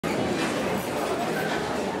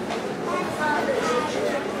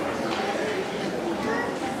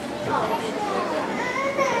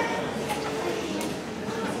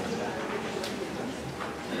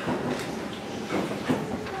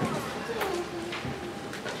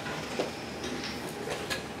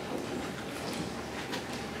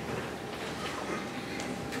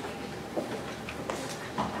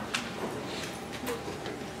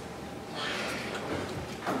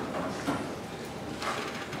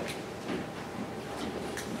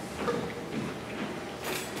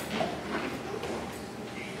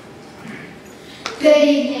Good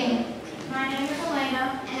evening. My name is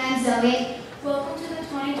Elena. And I'm Zoe. Welcome to the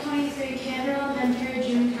 2023 Canada Elementary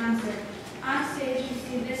June Concert. On stage, we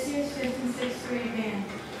see this year's 5th and 6th grade band.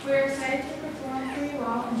 We're excited to perform for you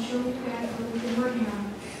all and show you guys what we've been working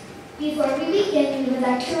on. Before we begin, we would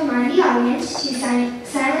like to remind the audience to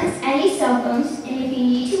silence any cell phones, and if you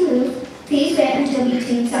need to move, please wait until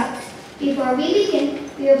between songs. Before we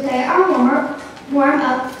begin, we will play our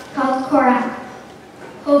warm-up called Cora.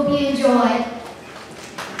 Hope you enjoy.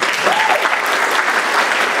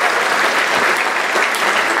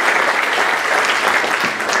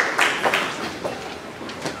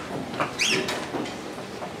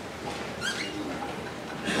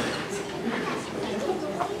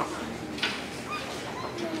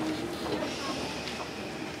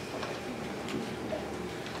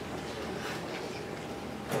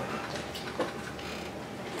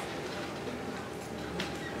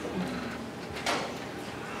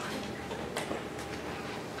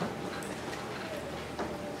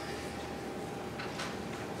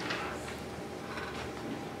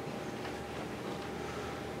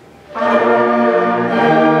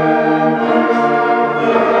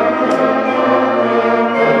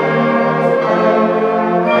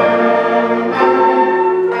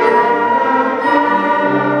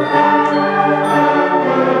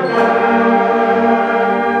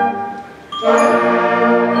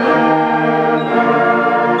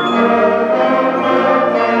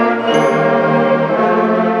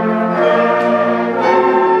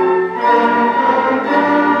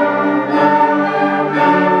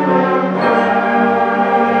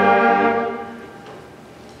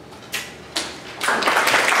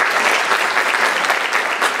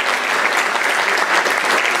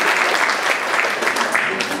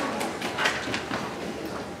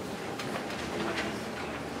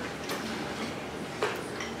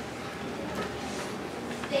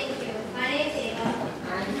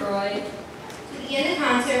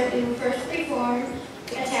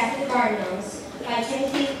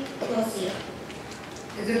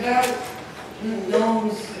 It's about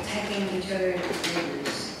gnomes attacking each other and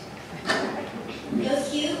neighbors. Those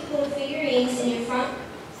cute little figurines in your front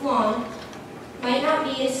lawn might not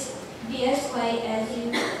be as quite as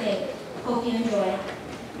you think. Hope you enjoy.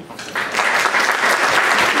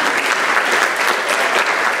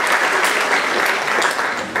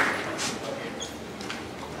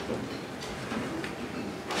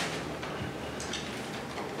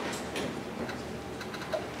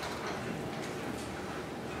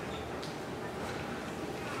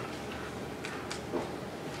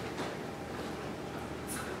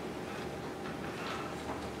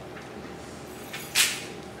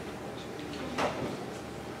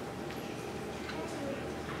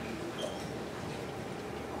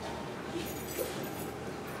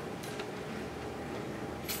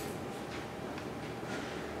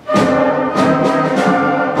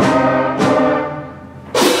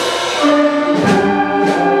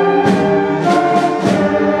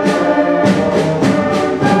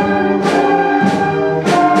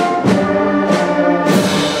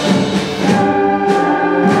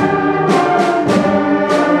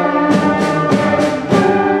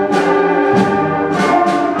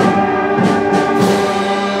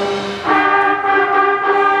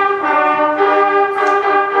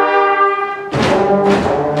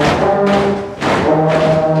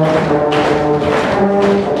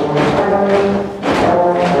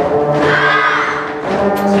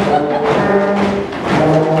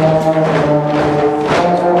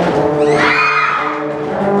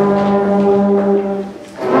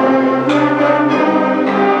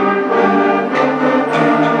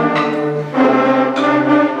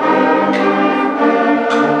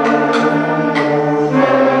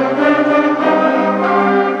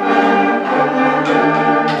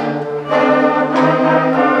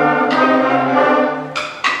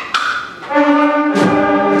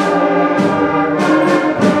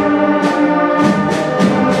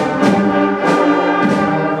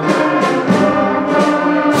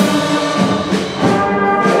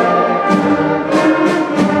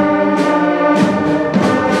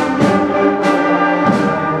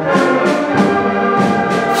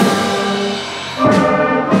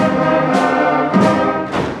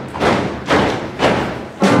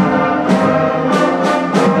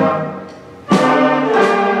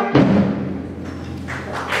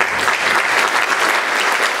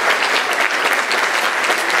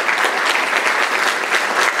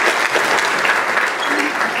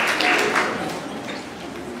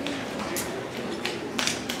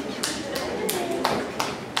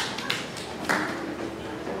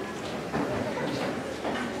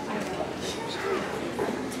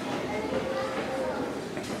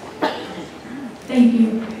 Thank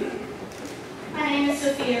you. My name is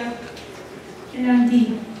Sophia. And I'm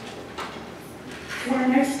Dee. For our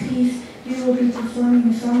next piece, we will be performing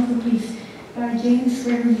a song for peace by James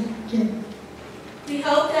Swearingen. We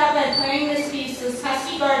hope that by playing this piece, those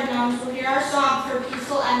pesky guard gnomes will hear our song for a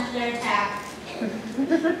peaceful end to their attack.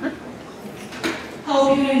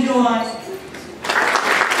 Hope you enjoy.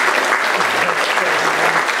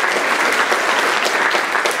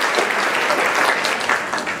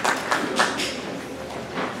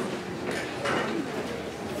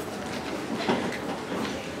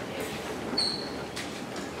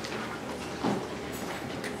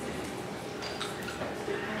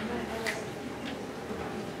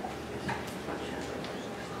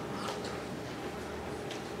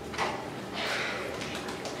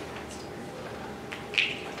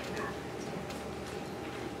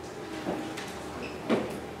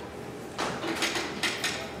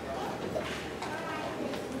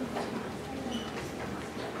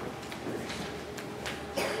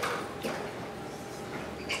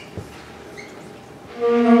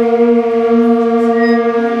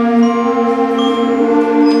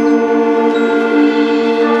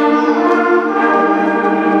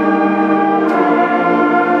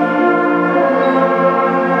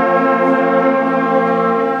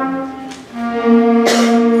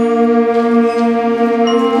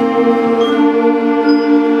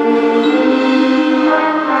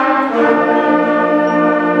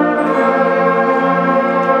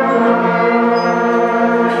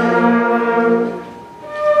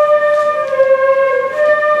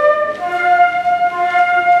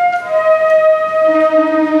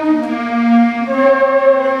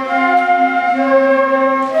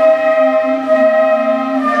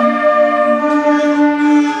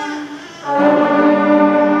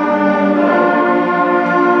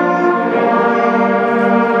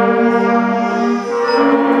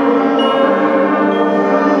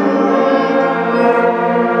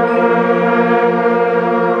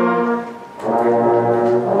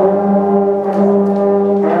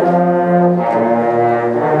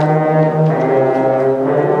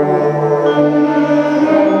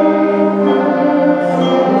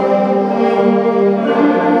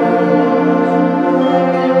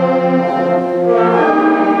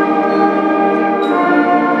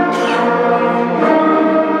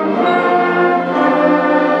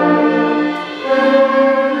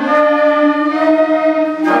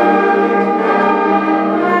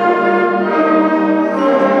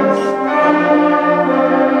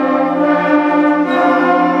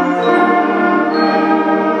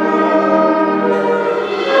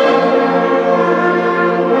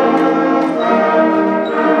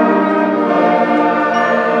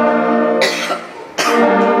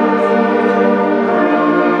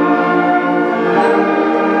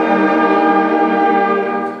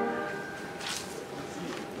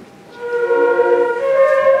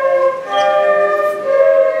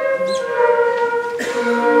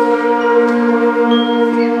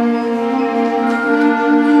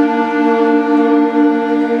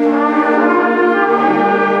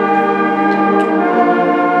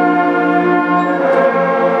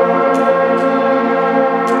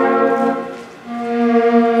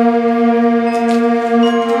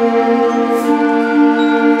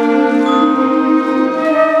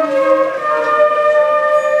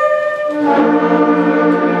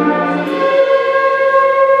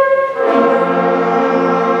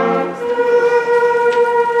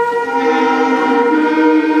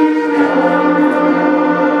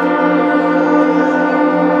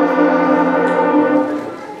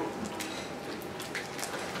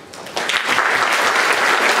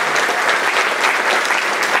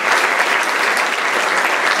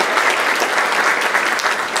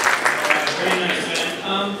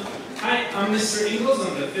 Mr. Ingalls.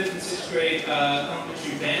 I'm the 5th and 6th grade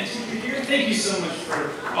elementary band teacher here. Thank you so much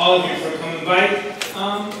for all of you for coming by.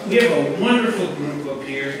 We have a wonderful group up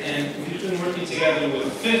here, and we've been working together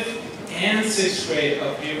with 5th and 6th grade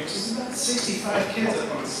up here, which is about 65 kids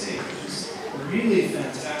up on stage, which is really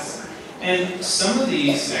fantastic. And some of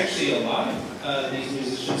these, actually a lot of these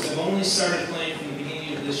musicians have only started playing from the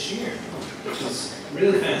beginning of this year, which is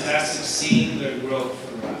really fantastic seeing their growth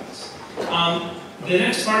throughout. The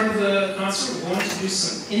next part of the concert, we're going to do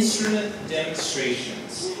some instrument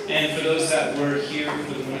demonstrations. And for those that were here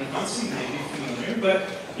for the morning concert, you may be familiar, but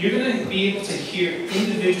you're going to be able to hear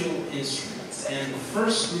individual instruments. And the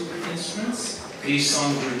first group of instruments, these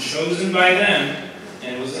songs were chosen by them,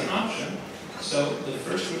 and it was an option. So the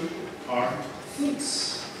first group are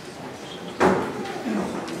flutes.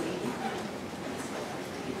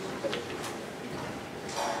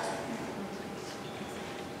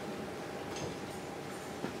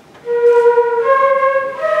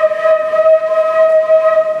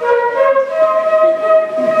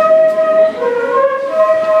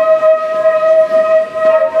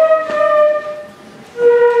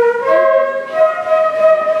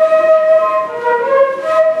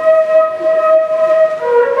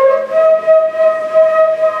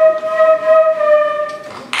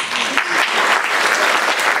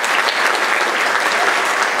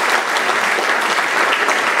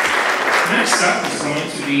 Next up is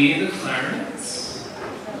going to be the clarinets.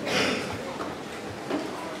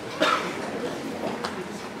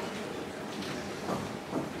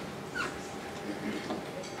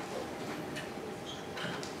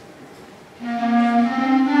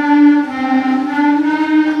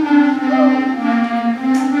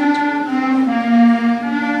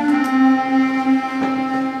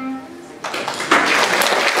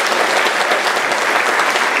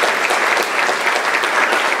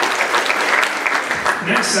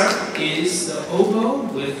 Next up is the oboe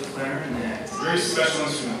with clarinet. It's a very special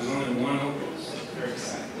instrument. There's only one oboe, so very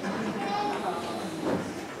exciting.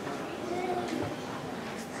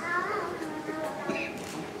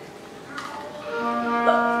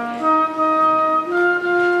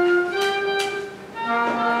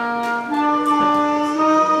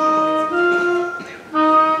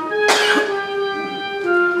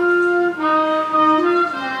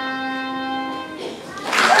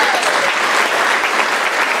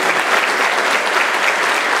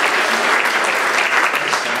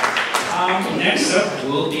 Next up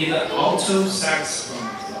will be the alto saxophone.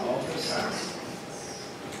 The alto saxophone.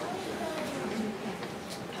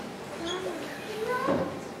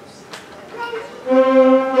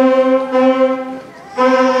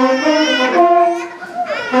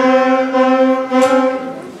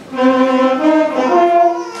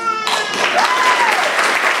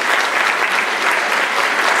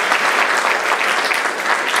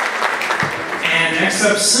 And next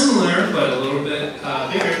up, similar but a little bit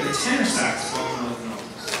bigger, the tenor saxophone with an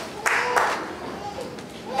alto saxophone.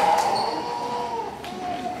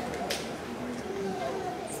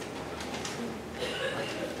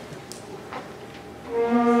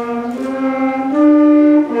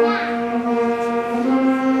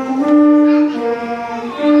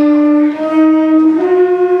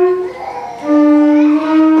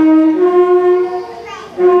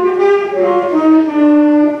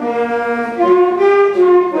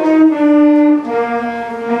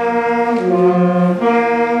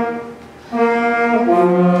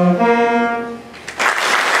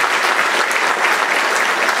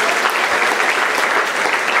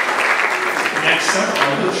 Next up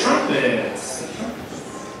are the trumpets.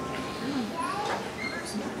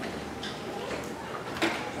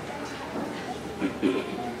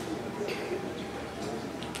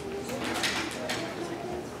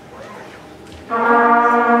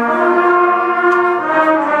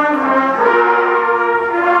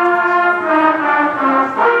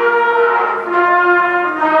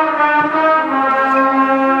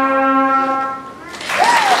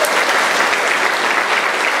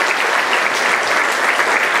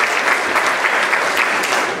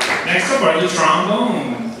 Next up are the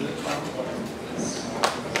trombones.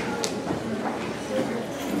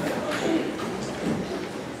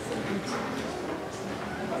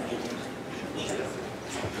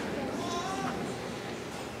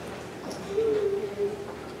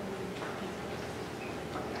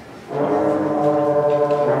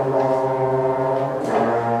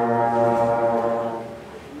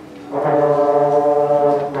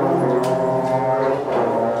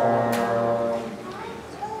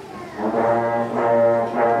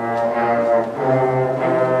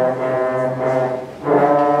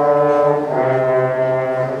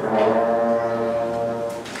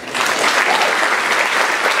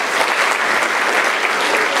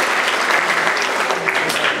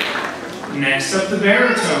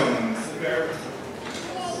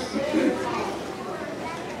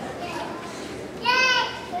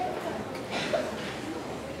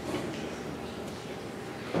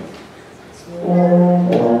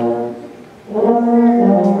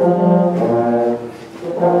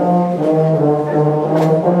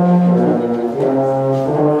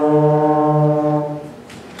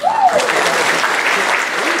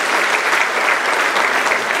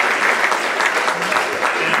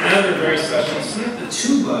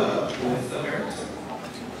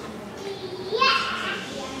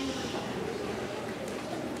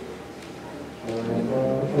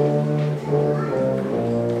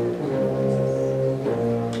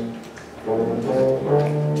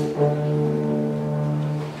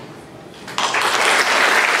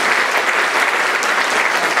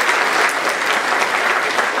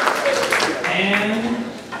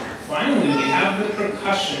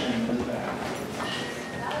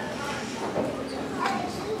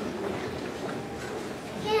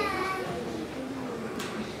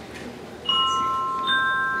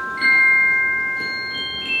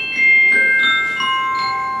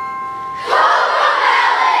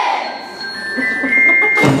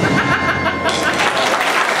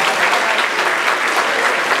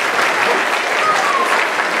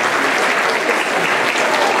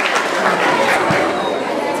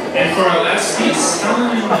 And for our last piece,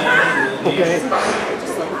 Helen and Matt will lead.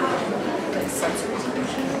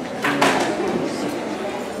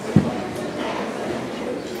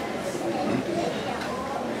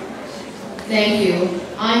 Thank you.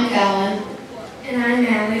 I'm Callan. And I'm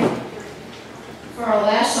Allie. For our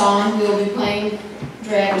last song, we will be playing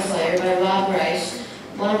Dragon Slayer by Bob Rice,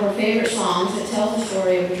 one of our favorite songs that tells the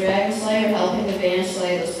story of a dragon slayer helping the band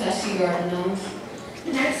slay those pesky garden gnomes.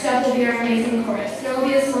 Next up will be our amazing chorus. There will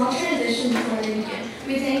be a small transition before we begin.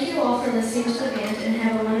 We thank you all for listening to the band and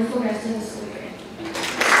have a wonderful rest of the